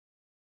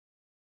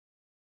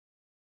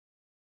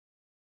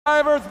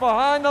Drivers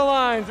behind the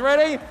lines.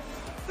 Ready?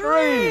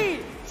 3,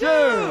 2,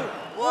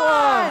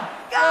 1,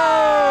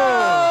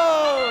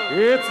 go!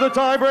 It's the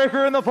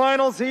tiebreaker in the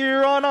finals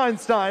here on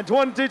Einstein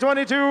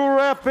 2022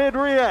 Rapid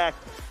React.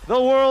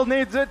 The world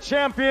needs a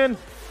champion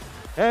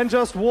and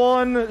just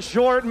one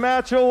short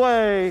match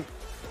away.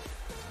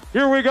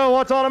 Here we go,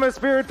 Autonomous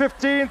Spirit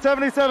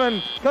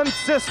 1577.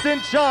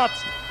 Consistent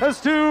shots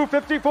as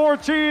 254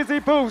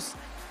 Cheesy Poofs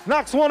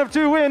knocks one of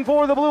two in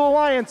for the Blue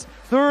Alliance.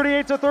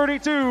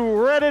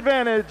 38-32, red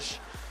advantage.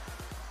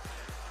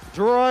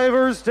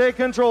 Drivers take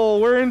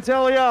control. We're in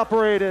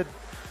teleoperated.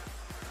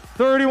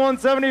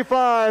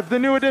 31-75, the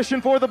new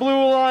addition for the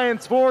Blue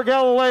Alliance for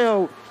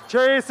Galileo.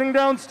 Chasing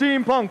down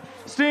Steampunk.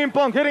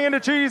 Steampunk hitting into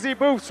Cheesy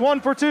Poofs.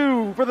 1 for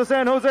 2 for the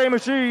San Jose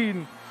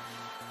Machine.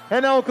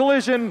 And now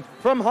collision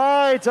from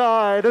High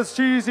Tide as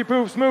Cheesy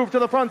Poofs move to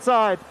the front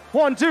side.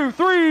 1, 2,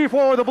 3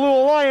 for the Blue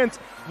Alliance.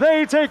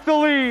 They take the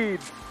lead.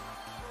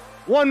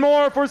 One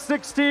more for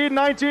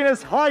 16-19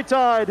 as High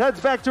Tide heads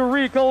back to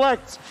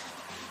recollect.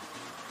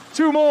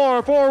 Two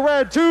more for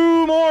red,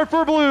 two more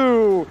for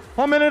blue.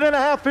 A minute and a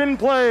half in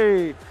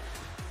play.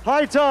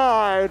 High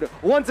Tide,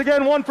 once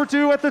again 1 for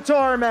 2 at the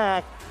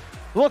tarmac.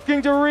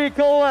 Looking to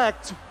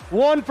recollect.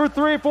 1 for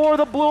 3 for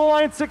the Blue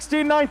Alliance.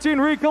 16-19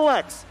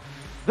 recollects.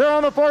 They're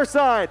on the far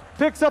side,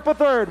 picks up a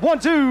third. 1,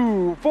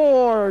 2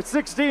 for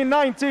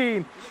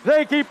 16-19.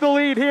 They keep the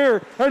lead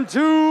here, and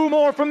two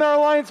more from their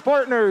alliance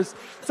partners.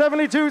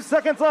 72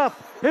 seconds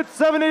left. It's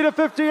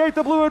 70-58,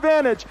 the blue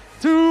advantage.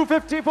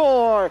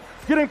 254,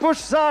 getting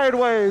pushed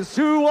sideways,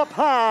 two up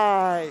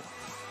high.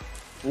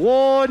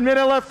 1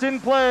 minute left in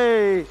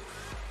play.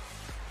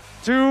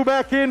 Two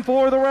back in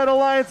for the Red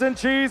Alliance, and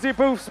Cheesy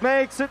Poofs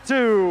makes it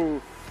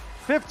 2.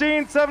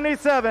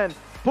 15-77.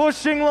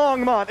 Pushing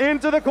Longmont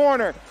into the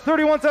corner.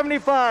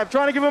 31-75,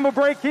 trying to give him a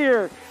break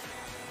here.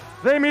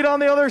 They meet on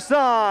the other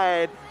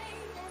side.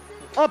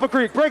 Up a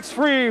Creek breaks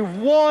free.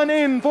 1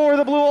 in for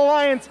the Blue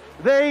Alliance.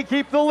 They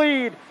keep the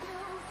lead.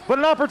 But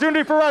an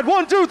opportunity for red.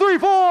 1, 2, 3,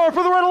 4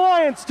 for the Red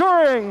Alliance.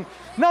 Turing.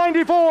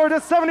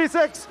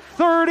 94-76.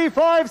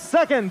 35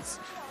 seconds.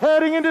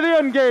 Heading into the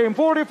end game.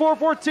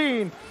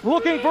 44-14.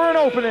 Looking for an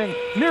opening.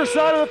 Near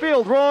side of the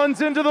field.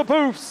 Runs into the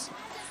Poofs.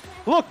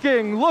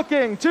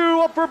 Looking,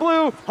 2 up for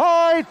blue.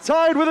 High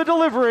Tide with a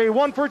delivery,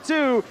 1 for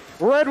 2.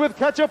 Red with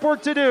catch-up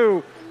work to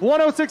do.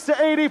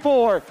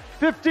 106-84,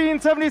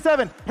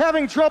 15-77.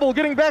 Having trouble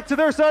getting back to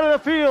their side of the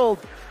field.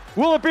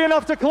 Will it be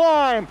enough to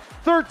climb?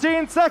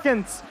 13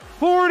 seconds,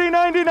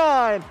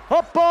 40-99.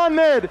 Up on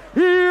mid,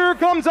 here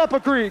comes Up a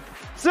Creek.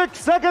 6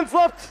 seconds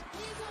left,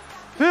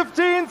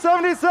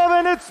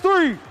 15-77. It's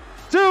 3,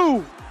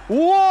 2,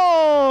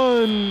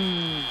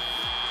 1.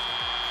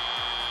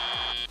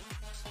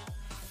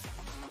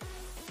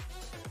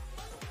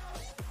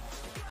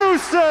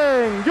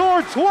 Introducing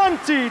your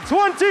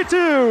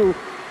 2022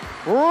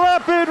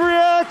 Rapid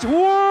React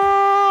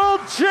World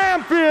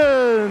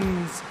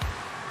Champions,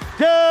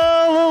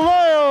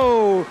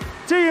 Galileo,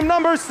 team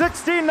number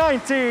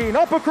 1619,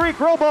 Up a Creek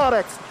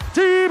Robotics,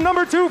 team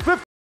number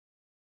 250.